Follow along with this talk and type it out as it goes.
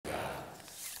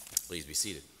Please be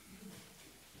seated.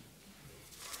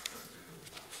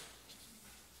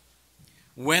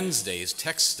 Wednesday's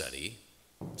text study,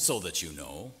 so that you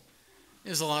know,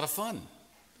 is a lot of fun.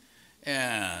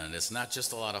 And it's not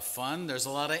just a lot of fun, there's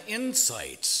a lot of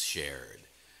insights shared.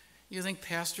 You think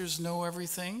pastors know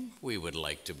everything? We would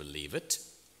like to believe it,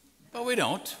 but we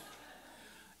don't.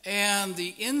 And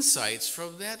the insights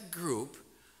from that group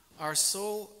are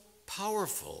so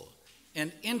powerful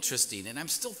and interesting, and I'm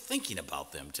still thinking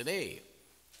about them today.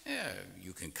 Yeah,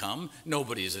 you can come.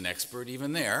 Nobody's an expert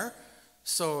even there.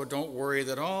 So don't worry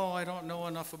that, I don't know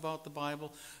enough about the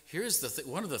Bible. Here's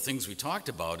one of the things we talked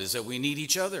about is that we need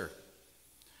each other.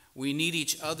 We need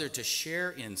each other to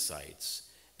share insights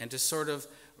and to sort of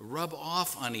rub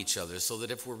off on each other so that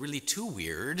if we're really too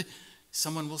weird,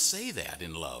 someone will say that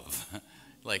in love.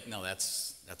 Like, no,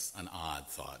 that's an odd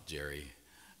thought, Jerry,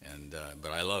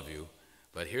 but I love you.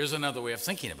 But here's another way of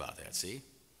thinking about that, see?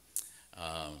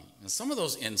 And some of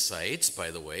those insights, by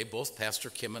the way, both Pastor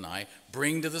Kim and I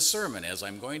bring to the sermon, as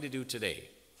I'm going to do today,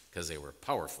 because they were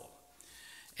powerful.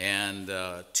 And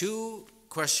two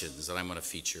questions that I'm going to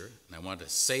feature, and I want to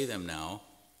say them now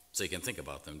so you can think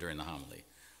about them during the homily.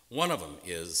 One of them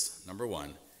is, number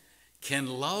one, can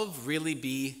love really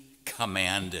be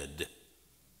commanded?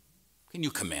 Can you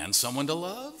command someone to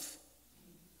love?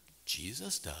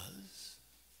 Jesus does,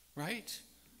 right?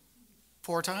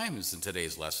 4 times in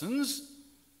today's lessons,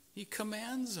 he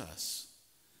commands us.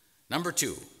 Number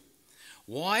 2,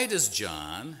 why does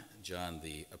John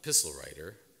the epistle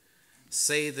writer,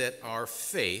 say that our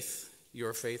faith,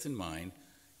 your faith and mine,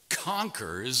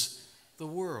 conquers the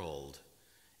world?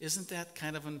 Isn't that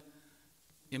kind of an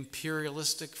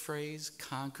imperialistic phrase,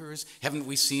 conquers? Haven't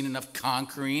we seen enough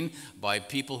conquering by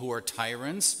people who are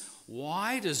tyrants?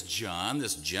 Why does John,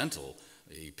 this gentle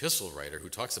epistle writer who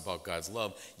talks about God's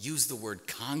love, use the word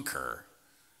conquer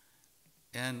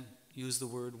and use the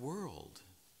word world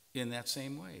in that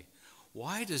same way?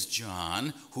 Why does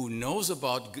John, who knows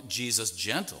about Jesus'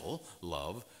 gentle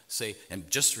love, say,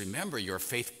 and just remember, your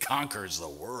faith conquers the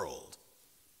world?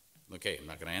 Okay, I'm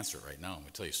not going to answer it right now. I'm going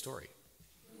to tell you a story.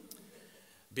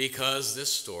 Because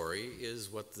this story is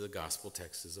what the gospel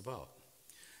text is about.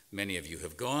 Many of you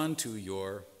have gone to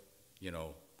your,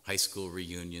 high school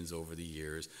reunions over the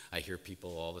years. I hear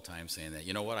people all the time saying that,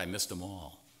 you know what, I missed them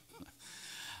all.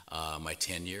 My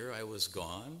 10-year, I was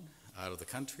gone out of the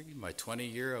country. My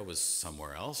 20-year, I was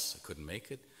somewhere else. I couldn't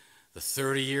make it. The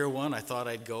 30-year one, I thought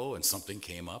I'd go, and something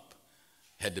came up.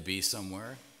 Had to be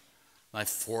somewhere. My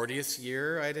 40th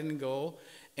year, I didn't go.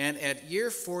 And at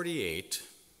year 48,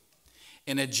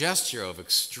 in a gesture of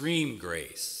extreme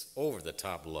grace,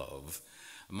 over-the-top love,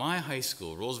 my high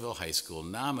school, Roosevelt High School,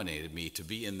 nominated me to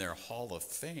be in their Hall of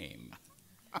Fame.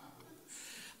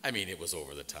 I mean, it was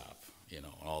over the top,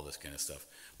 all this kind of stuff.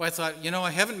 But I thought,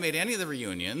 I haven't made any of the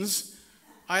reunions.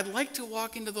 I'd like to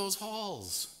walk into those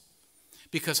halls.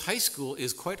 Because high school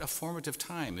is quite a formative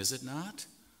time, is it not?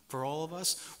 For all of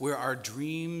us, where our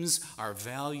dreams, our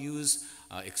values,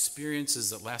 experiences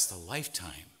that last a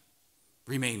lifetime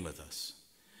remain with us.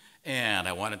 And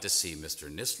I wanted to see Mr.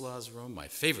 Nislaw's room, my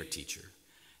favorite teacher.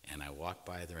 And I walked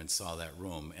by there and saw that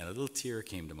room, and a little tear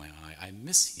came to my eye. I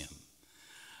miss him.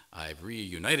 I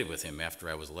reunited with him after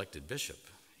I was elected bishop.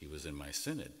 He was in my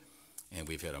synod, and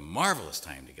we've had a marvelous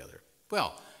time together.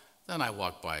 Well, then I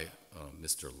walked by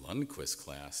Mr. Lundquist's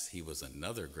class. He was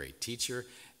another great teacher,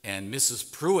 and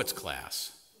Mrs. Pruitt's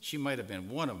class. She might have been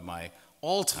one of my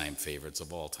all-time favorites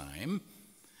of all time.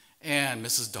 And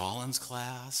Mrs. Dolan's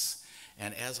class.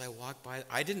 And as I walked by,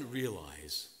 I didn't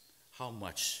realize how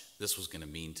much this was going to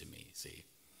mean to me, see.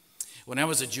 When I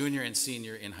was a junior and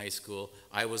senior in high school,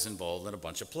 I was involved in a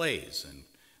bunch of plays, and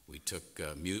we took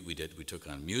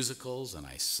on musicals, and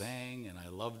I sang, and I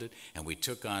loved it, and we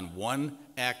took on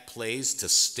one-act plays to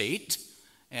state,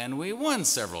 and we won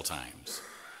several times.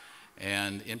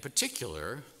 And in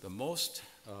particular, the most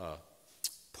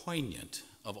poignant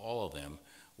of all of them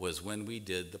was when we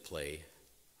did the play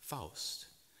Faust,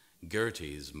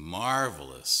 Goethe's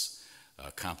marvelous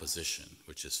composition,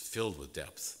 which is filled with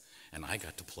depth. And I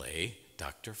got to play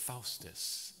Dr.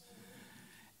 Faustus.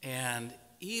 And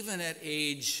even at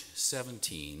age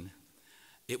 17,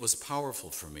 it was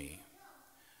powerful for me,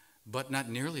 but not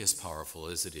nearly as powerful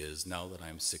as it is now that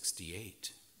I'm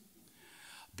 68.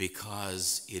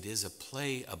 Because it is a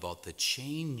play about the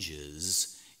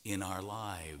changes in our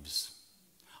lives,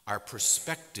 our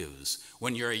perspectives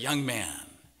when you're a young man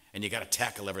and you got to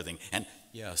tackle everything. And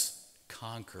yes,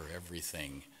 conquer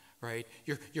everything, right?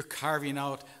 You're carving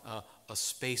out a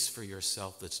space for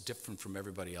yourself that's different from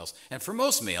everybody else. And for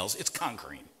most males, it's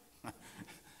conquering,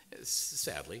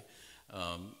 sadly.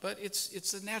 But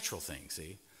it's a natural thing,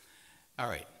 see? All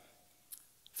right.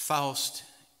 Faust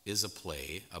is a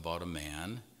play about a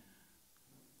man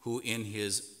who in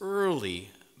his early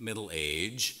middle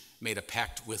age made a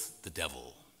pact with the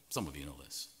devil. Some of you know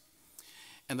this.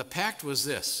 And the pact was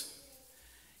this.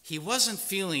 He wasn't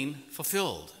feeling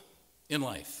fulfilled in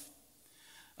life.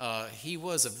 He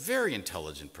was a very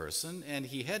intelligent person, and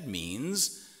he had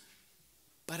means,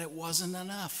 but it wasn't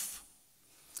enough.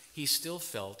 He still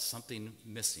felt something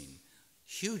missing,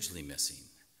 hugely missing.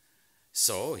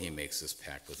 So he makes this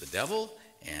pact with the devil,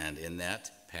 and in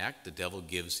that pact, the devil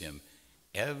gives him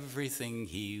everything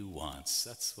he wants.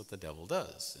 That's what the devil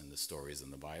does in the stories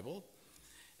in the Bible.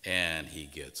 And he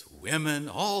gets women,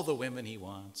 all the women he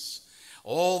wants,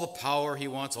 all the power he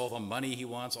wants, all the money he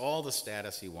wants, all the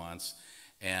status he wants,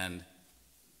 and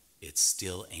it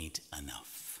still ain't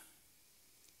enough.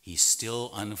 He's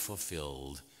still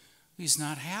unfulfilled. He's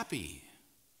not happy.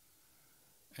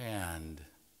 And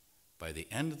by the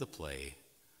end of the play,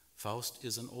 Faust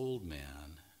is an old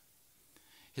man.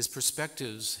 His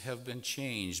perspectives have been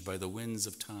changed by the winds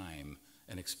of time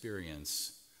and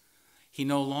experience. He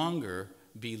no longer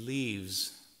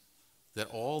believes that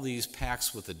all these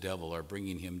pacts with the devil are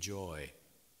bringing him joy.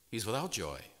 He's without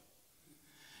joy.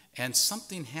 And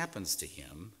something happens to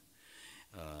him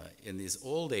in his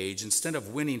old age. Instead of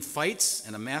winning fights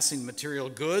and amassing material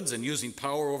goods and using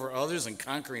power over others and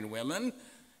conquering women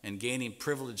and gaining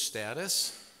privileged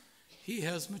status, he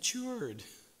has matured.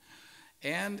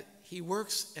 And he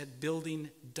works at building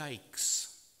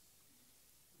dikes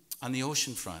on the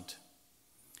ocean front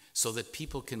so that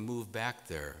people can move back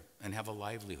there and have a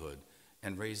livelihood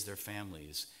and raise their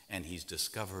families. And he's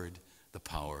discovered the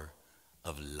power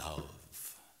of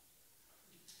love.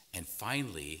 And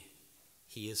finally,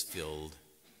 he is filled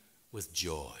with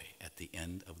joy at the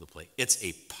end of the play. It's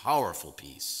a powerful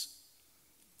piece.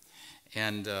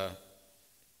 And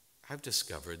I've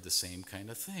discovered the same kind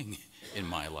of thing in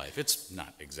my life. It's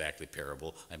not exactly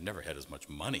parable. I've never had as much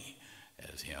money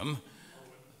as him.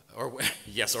 Or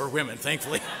women,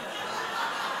 thankfully.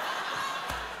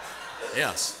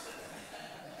 Yes.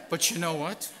 But you know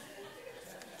what?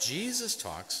 Jesus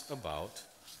talks about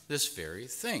this very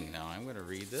thing. Now, I'm going to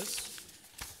read this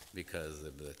because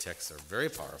the texts are very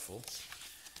powerful.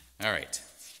 All right.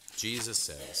 Jesus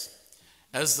says,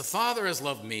 "As the Father has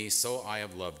loved me, so I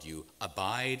have loved you.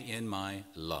 Abide in my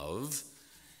love.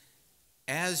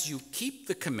 As you keep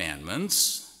the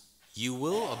commandments, you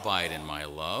will abide in my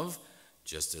love,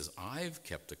 just as I've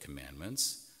kept the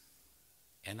commandments.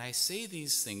 And I say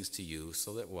these things to you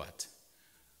so that" what?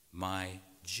 "My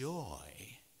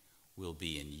joy will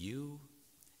be in you,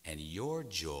 and your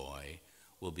joy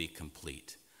will be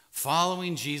complete."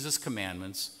 Following Jesus'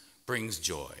 commandments brings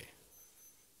joy.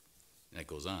 And it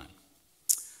goes on.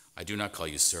 "I do not call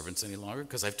you servants any longer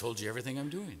because I've told you everything I'm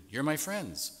doing. You're my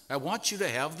friends. I want you to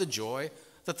have the joy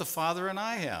that the Father and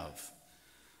I have.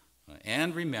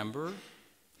 And remember,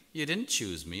 you didn't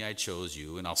choose me, I chose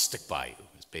you, and I'll stick by you,"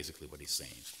 is basically what he's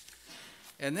saying.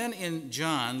 And then in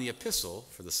John, the epistle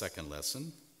for the second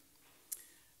lesson,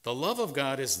 "The love of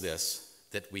God is this,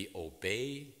 that we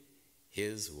obey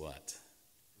his" what?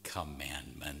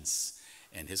 "Commandments."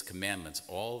 And his commandments,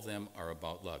 all of them are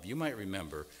about love. You might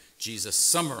remember Jesus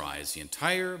summarized the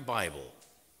entire Bible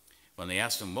when they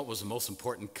asked him what was the most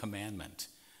important commandment.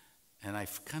 And I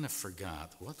kind of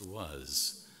forgot what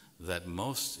was that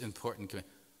most important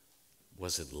commandment.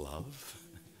 Was it love?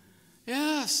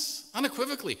 Yes,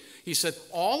 unequivocally. He said,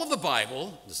 all of the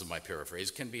Bible, this is my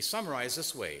paraphrase, can be summarized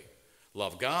this way: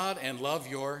 love God and love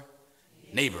your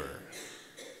neighbor,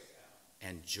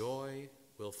 and joy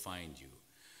will find you.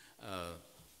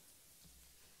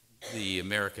 The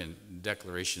American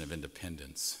Declaration of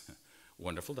Independence,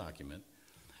 wonderful document,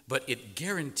 but it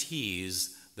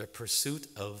guarantees the pursuit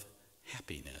of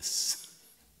happiness.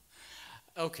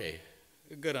 Okay,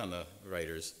 good on the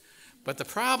writers. But the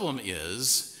problem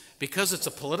is, because it's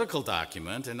a political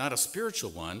document and not a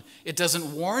spiritual one, it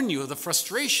doesn't warn you of the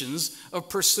frustrations of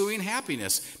pursuing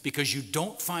happiness, because you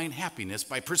don't find happiness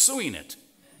by pursuing it.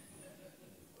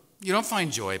 You don't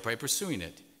find joy by pursuing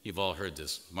it. You've all heard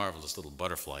this marvelous little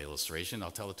butterfly illustration.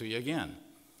 I'll tell it to you again.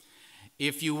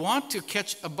 If you want to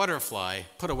catch a butterfly,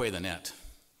 put away the net,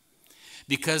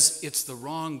 because it's the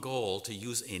wrong goal to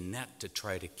use a net to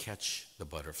try to catch the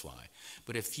butterfly.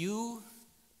 But if you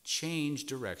change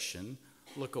direction,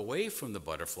 look away from the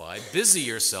butterfly, busy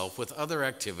yourself with other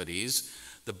activities,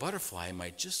 the butterfly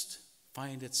might just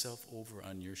find itself over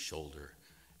on your shoulder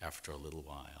after a little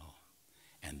while.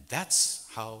 And that's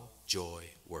how joy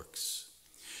works.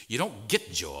 You don't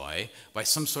get joy by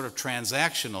some sort of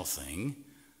transactional thing.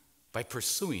 By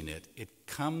pursuing it, it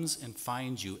comes and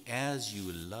finds you as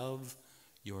you love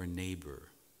your neighbor.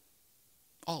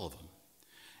 All of them.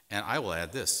 And I will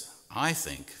add this. I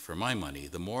think, for my money,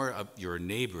 the more of your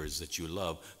neighbors that you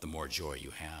love, the more joy you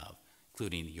have,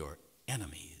 including your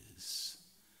enemies.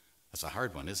 That's a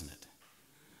hard one, isn't it?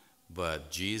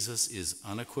 But Jesus is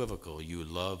unequivocal. You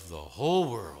love the whole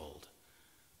world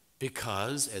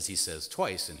because, as he says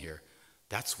twice in here,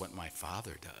 that's what my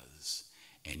Father does.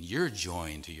 And you're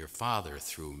joined to your Father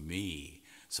through me.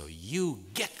 So you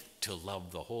get to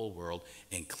love the whole world,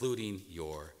 including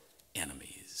your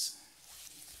enemies.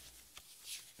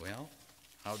 Well,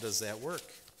 how does that work?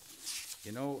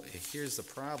 You know, here's the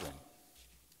problem.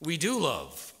 We do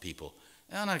love people.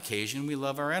 On occasion, we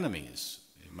love our enemies.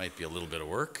 It might be a little bit of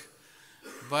work,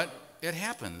 but it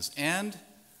happens. And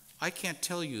I can't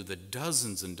tell you the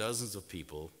dozens and dozens of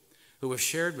people who have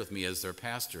shared with me as their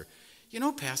pastor, you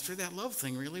know, Pastor, that love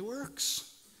thing really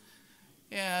works.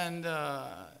 And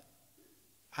I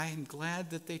am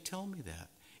glad that they tell me that.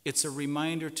 It's a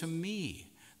reminder to me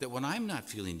that when I'm not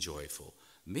feeling joyful,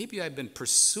 maybe I've been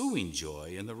pursuing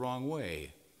joy in the wrong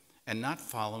way and not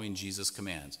following Jesus'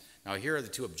 commands. Now, here are the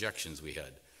two objections we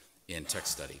had in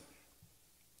text study.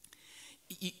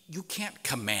 You can't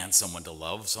command someone to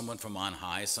love, someone from on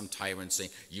high, some tyrant saying,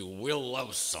 you will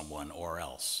love someone or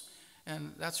else.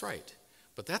 And that's right.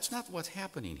 But that's not what's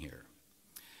happening here.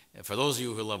 And for those of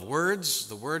you who love words,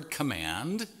 the word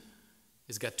command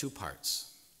has got two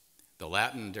parts. The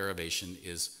Latin derivation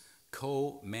is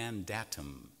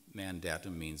co-mandatum.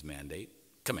 Mandatum means mandate,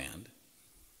 command.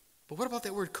 But what about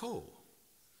that word co?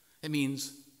 It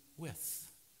means with.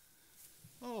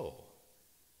 Oh,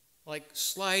 like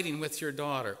sliding with your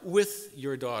daughter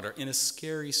in a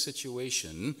scary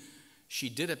situation. She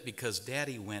did it because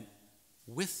Daddy went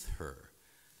with her.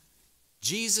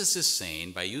 Jesus is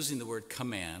saying, by using the word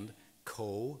command,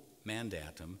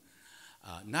 co-mandatum,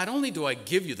 not only do I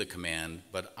give you the command,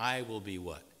 but I will be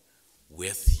what?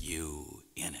 With you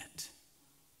in it.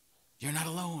 You're not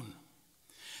alone.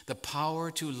 The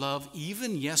power to love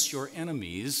even, yes, your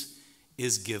enemies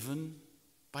is given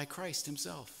by Christ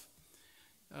himself.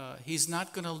 He's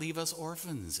not going to leave us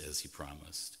orphans, as he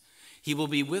promised. He will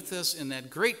be with us in that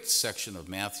great section of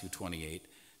Matthew 28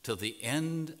 till the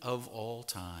end of all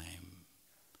time.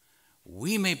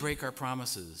 We may break our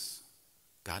promises.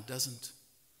 God doesn't.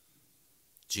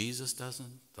 Jesus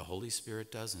doesn't. The Holy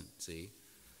Spirit doesn't, see?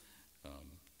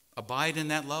 Abide in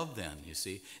that love then, you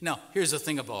see. Now, here's the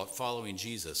thing about following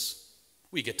Jesus.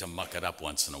 We get to muck it up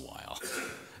once in a while.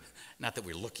 Not that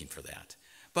we're looking for that.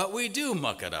 But we do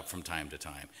muck it up from time to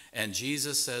time. And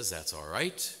Jesus says, that's all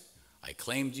right. I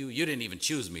claimed you. You didn't even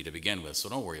choose me to begin with, so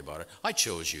don't worry about it. I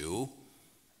chose you,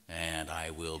 and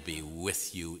I will be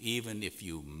with you even if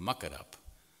you muck it up.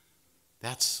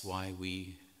 That's why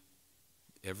we,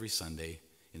 every Sunday,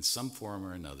 in some form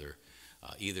or another,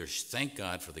 either thank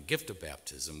God for the gift of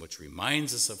baptism, which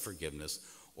reminds us of forgiveness,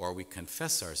 or we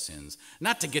confess our sins,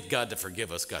 not to get God to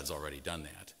forgive us, God's already done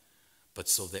that, but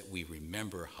so that we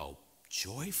remember how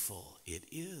joyful it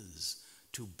is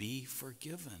to be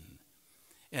forgiven.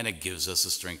 And it gives us the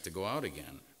strength to go out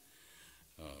again.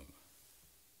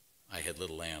 I had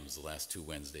little lambs the last 2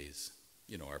 Wednesdays,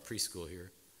 you know, our preschool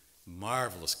here.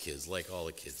 Marvelous kids, like all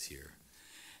the kids here.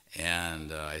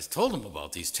 And I told them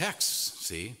about these texts,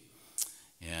 see?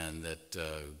 And that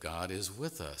God is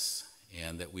with us,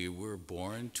 and that we were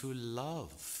born to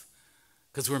love,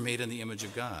 because we're made in the image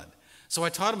of God. So I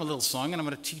taught him a little song, and I'm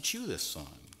going to teach you this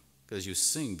song, because you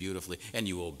sing beautifully, and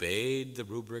you obeyed the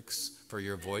rubrics for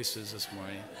your voices this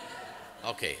morning.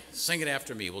 Okay, sing it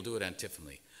after me. We'll do it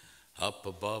antiphonally. Up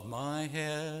above my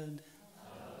head,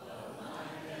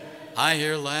 I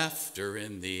hear laughter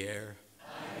in the air.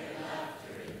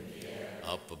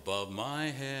 Up above my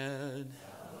head,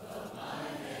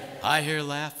 I hear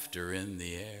laughter in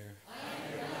the air.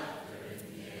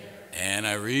 And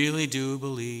I really do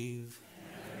believe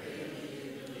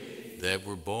that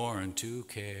we're born to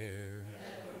care.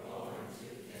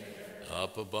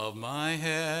 Up above my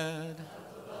head,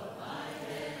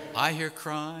 I hear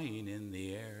crying in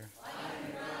the air.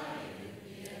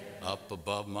 Up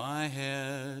above my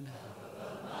head,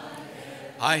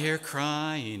 I hear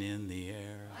crying in the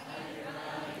air.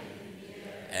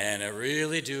 And I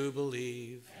really do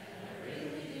believe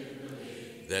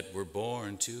that we're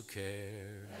born to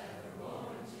care.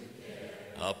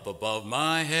 Up above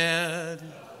my head,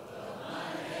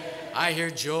 I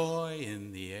hear joy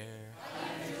in the air.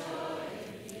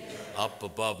 Up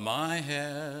above my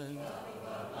head,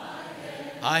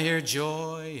 I hear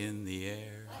joy in the air.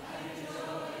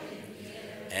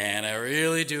 And I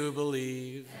really do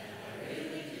believe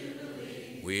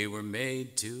we were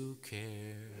made to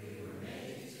care.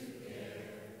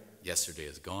 Yesterday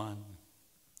is gone.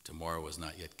 Tomorrow has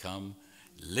not yet come.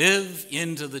 Live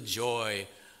into the joy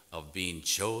of being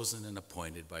chosen and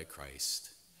appointed by Christ.